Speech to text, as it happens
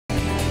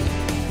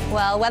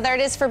Well, whether it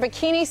is for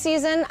bikini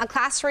season, a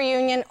class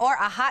reunion, or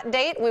a hot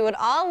date, we would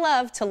all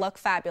love to look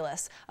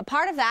fabulous. A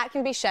part of that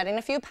can be shedding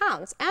a few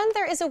pounds, and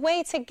there is a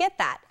way to get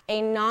that,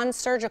 a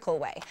non-surgical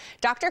way.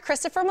 Dr.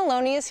 Christopher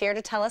Maloney is here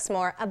to tell us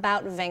more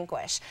about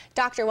Vanquish.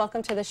 Doctor,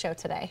 welcome to the show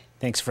today.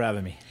 Thanks for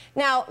having me.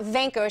 Now,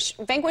 Vanquish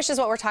is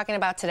what we're talking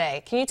about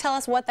today. Can you tell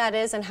us what that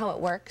is and how it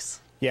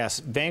works?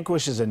 Yes,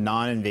 Vanquish is a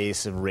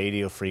non-invasive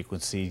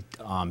radiofrequency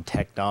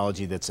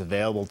technology that's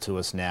available to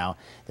us now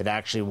that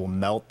actually will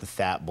melt the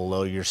fat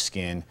below your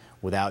skin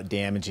without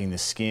damaging the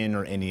skin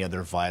or any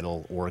other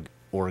vital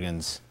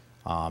organs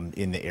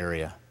in the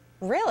area.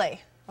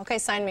 Really? Okay,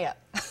 sign me up.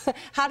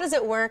 How does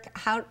it work?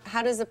 How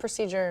does the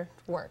procedure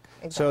work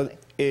exactly? So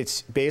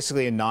it's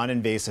basically a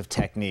non-invasive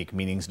technique,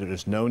 meaning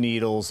there's no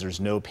needles,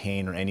 there's no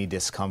pain or any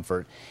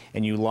discomfort,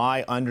 and you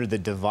lie under the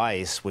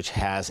device which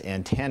has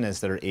antennas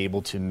that are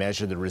able to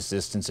measure the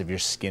resistance of your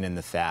skin and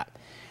the fat.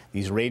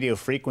 These radio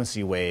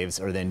frequency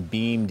waves are then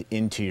beamed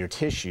into your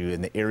tissue,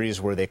 and the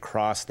areas where they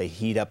cross, they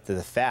heat up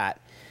the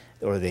fat,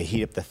 or they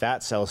heat up the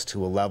fat cells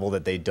to a level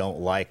that they don't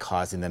like,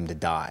 causing them to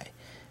die.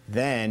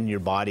 Then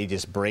your body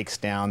just breaks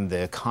down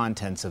the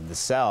contents of the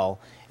cell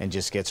and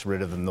just gets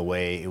rid of them the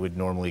way it would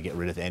normally get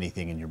rid of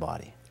anything in your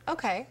body.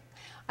 Okay.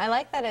 I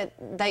like that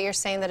you're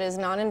saying that it is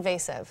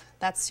non-invasive.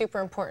 That's super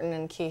important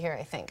and key here,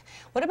 I think.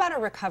 What about a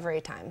recovery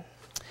time?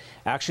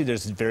 Actually,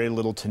 there's very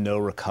little to no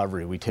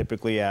recovery. We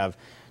typically have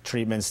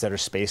treatments that are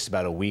spaced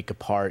about a week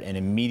apart, and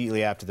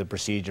immediately after the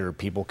procedure,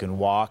 people can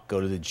walk,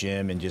 go to the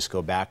gym, and just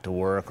go back to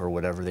work or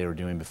whatever they were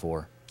doing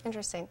before.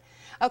 Interesting.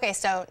 Okay,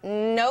 so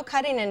no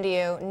cutting into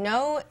you,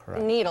 no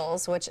Correct.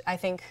 Needles, which I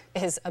think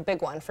is a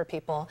big one for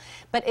people.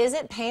 But is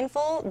it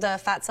painful, the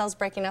fat cells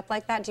breaking up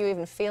like that? Do you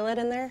even feel it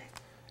in there?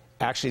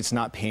 Actually, it's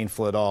not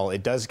painful at all.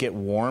 It does get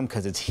warm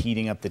because it's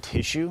heating up the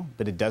tissue,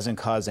 but it doesn't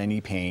cause any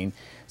pain.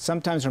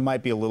 Sometimes there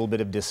might be a little bit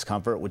of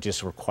discomfort, which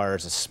just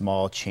requires a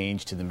small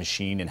change to the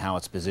machine and how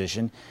it's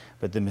positioned.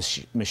 But the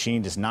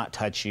machine does not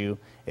touch you,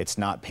 it's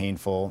not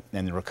painful,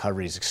 and the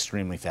recovery is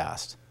extremely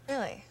fast.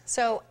 Really?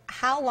 So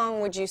how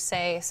long would you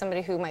say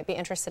somebody who might be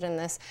interested in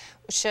this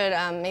should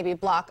maybe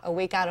block a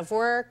week out of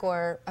work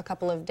or a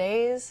couple of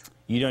days?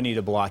 You don't need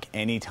to block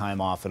any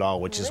time off at all,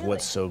 which is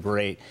what's so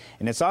great.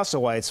 And it's also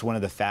why it's one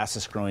of the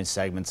fastest growing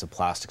segments of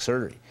plastic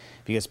surgery,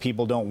 because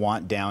people don't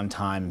want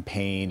downtime,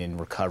 pain, and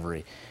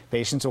recovery.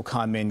 Patients will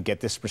come in, get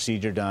this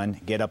procedure done,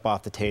 get up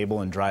off the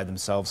table and drive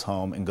themselves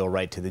home and go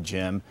right to the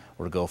gym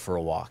or go for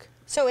a walk.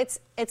 So it's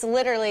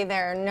literally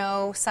there are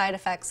no side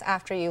effects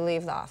after you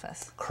leave the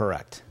office?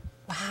 Correct.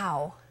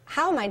 Wow.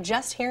 How am I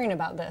just hearing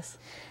about this?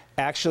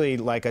 Actually,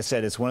 like I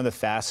said, it's one of the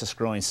fastest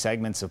growing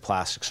segments of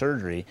plastic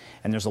surgery,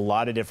 and there's a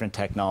lot of different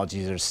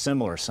technologies that are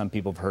similar. Some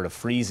people have heard of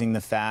freezing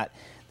the fat.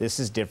 This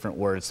is different,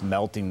 where it's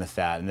melting the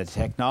fat, and the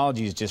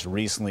technology has just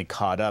recently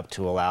caught up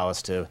to allow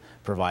us to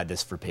provide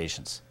this for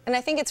patients. And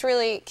I think it's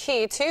really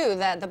key, too,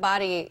 that the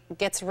body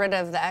gets rid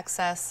of the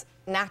excess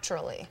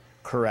naturally.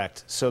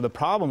 Correct. So the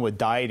problem with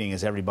dieting,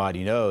 as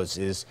everybody knows,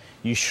 is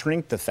you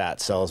shrink the fat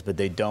cells, but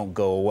they don't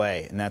go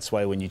away. And that's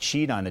why when you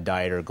cheat on a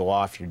diet or go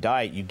off your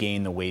diet, you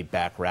gain the weight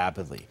back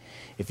rapidly.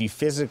 If you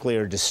physically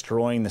are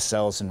destroying the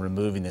cells and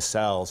removing the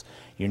cells,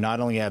 you not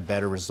only have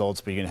better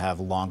results, but you're going to have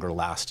longer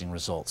lasting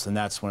results. And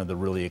that's one of the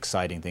really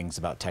exciting things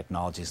about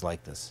technologies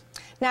like this.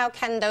 Now,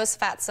 can those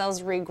fat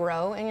cells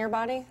regrow in your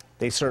body?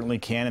 They certainly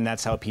can, and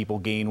that's how people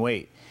gain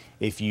weight.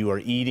 If you are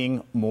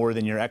eating more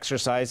than you're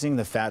exercising,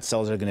 the fat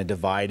cells are going to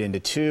divide into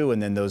 2,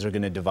 and then those are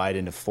going to divide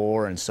into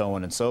 4, and so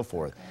on and so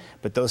forth.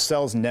 But those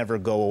cells never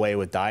go away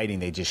with dieting,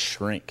 they just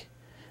shrink.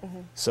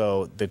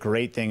 So the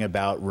great thing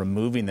about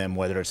removing them,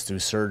 whether it's through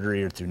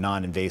surgery or through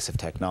non-invasive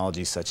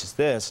technologies such as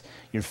this,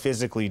 you're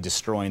physically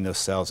destroying those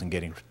cells and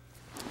getting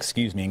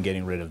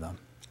rid of them.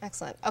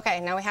 Excellent. Okay,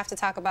 now we have to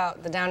talk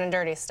about the down and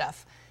dirty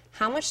stuff.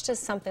 How much does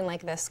something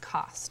like this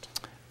cost?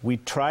 We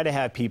try to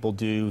have people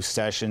do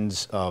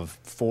sessions of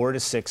 4 to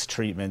 6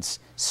 treatments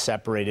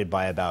separated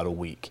by about a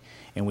week.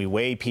 And we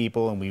weigh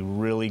people and we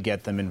really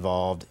get them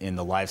involved in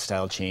the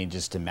lifestyle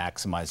changes to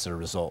maximize their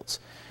results.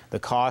 The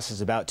cost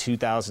is about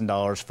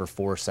 $2,000 for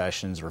 4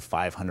 sessions or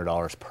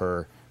 $500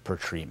 per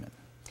treatment.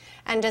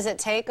 And does it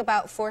take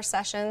about 4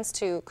 sessions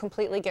to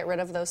completely get rid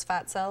of those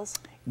fat cells?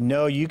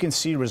 No, you can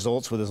see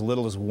results with as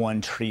little as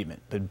 1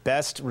 treatment. The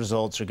best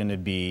results are going to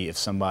be if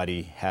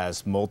somebody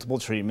has multiple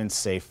treatments,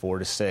 say 4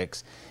 to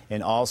 6,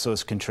 and also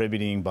is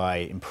contributing by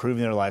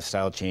improving their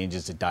lifestyle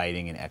changes to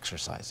dieting and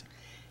exercising.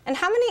 And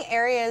how many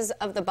areas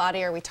of the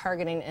body are we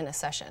targeting in a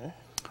session?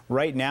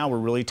 Right now, we're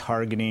really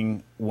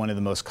targeting one of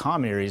the most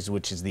common areas,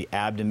 which is the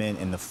abdomen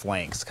and the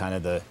flanks, kind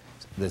of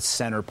the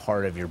center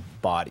part of your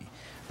body.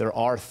 There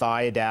are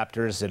thigh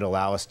adapters that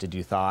allow us to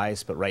do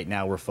thighs, but right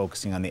now we're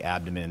focusing on the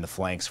abdomen and the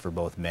flanks for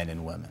both men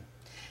and women.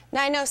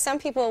 Now, I know some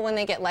people, when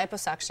they get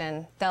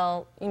liposuction,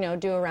 they'll,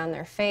 do around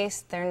their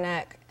face, their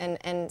neck,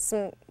 and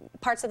some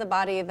parts of the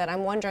body that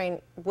I'm wondering,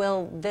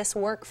 will this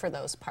work for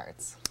those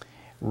parts?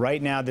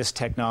 Right now, this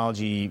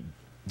technology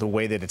the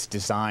way that it's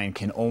designed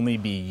can only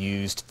be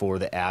used for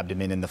the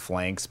abdomen and the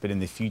flanks, but in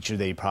the future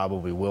they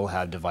probably will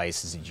have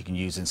devices that you can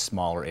use in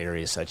smaller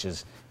areas such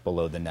as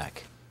below the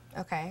neck.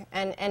 Okay,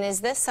 and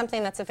is this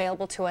something that's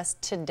available to us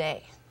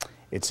today?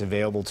 It's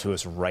available to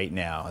us right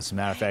now. As a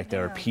matter of fact,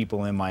 there are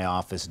people in my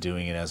office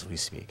doing it as we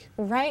speak.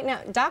 Right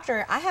now.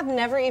 Doctor, I have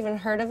never even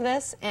heard of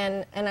this,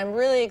 and I'm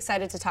really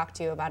excited to talk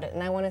to you about it.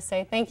 And I want to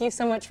say thank you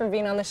so much for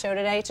being on the show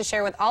today to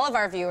share with all of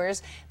our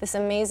viewers this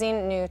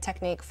amazing new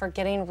technique for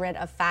getting rid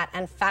of fat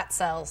and fat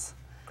cells.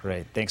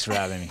 Great. Thanks for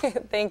having me.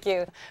 Thank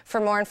you. For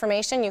more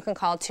information, you can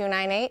call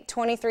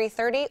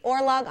 298-2330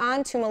 or log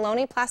on to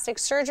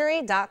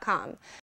MaloneyPlasticSurgery.com.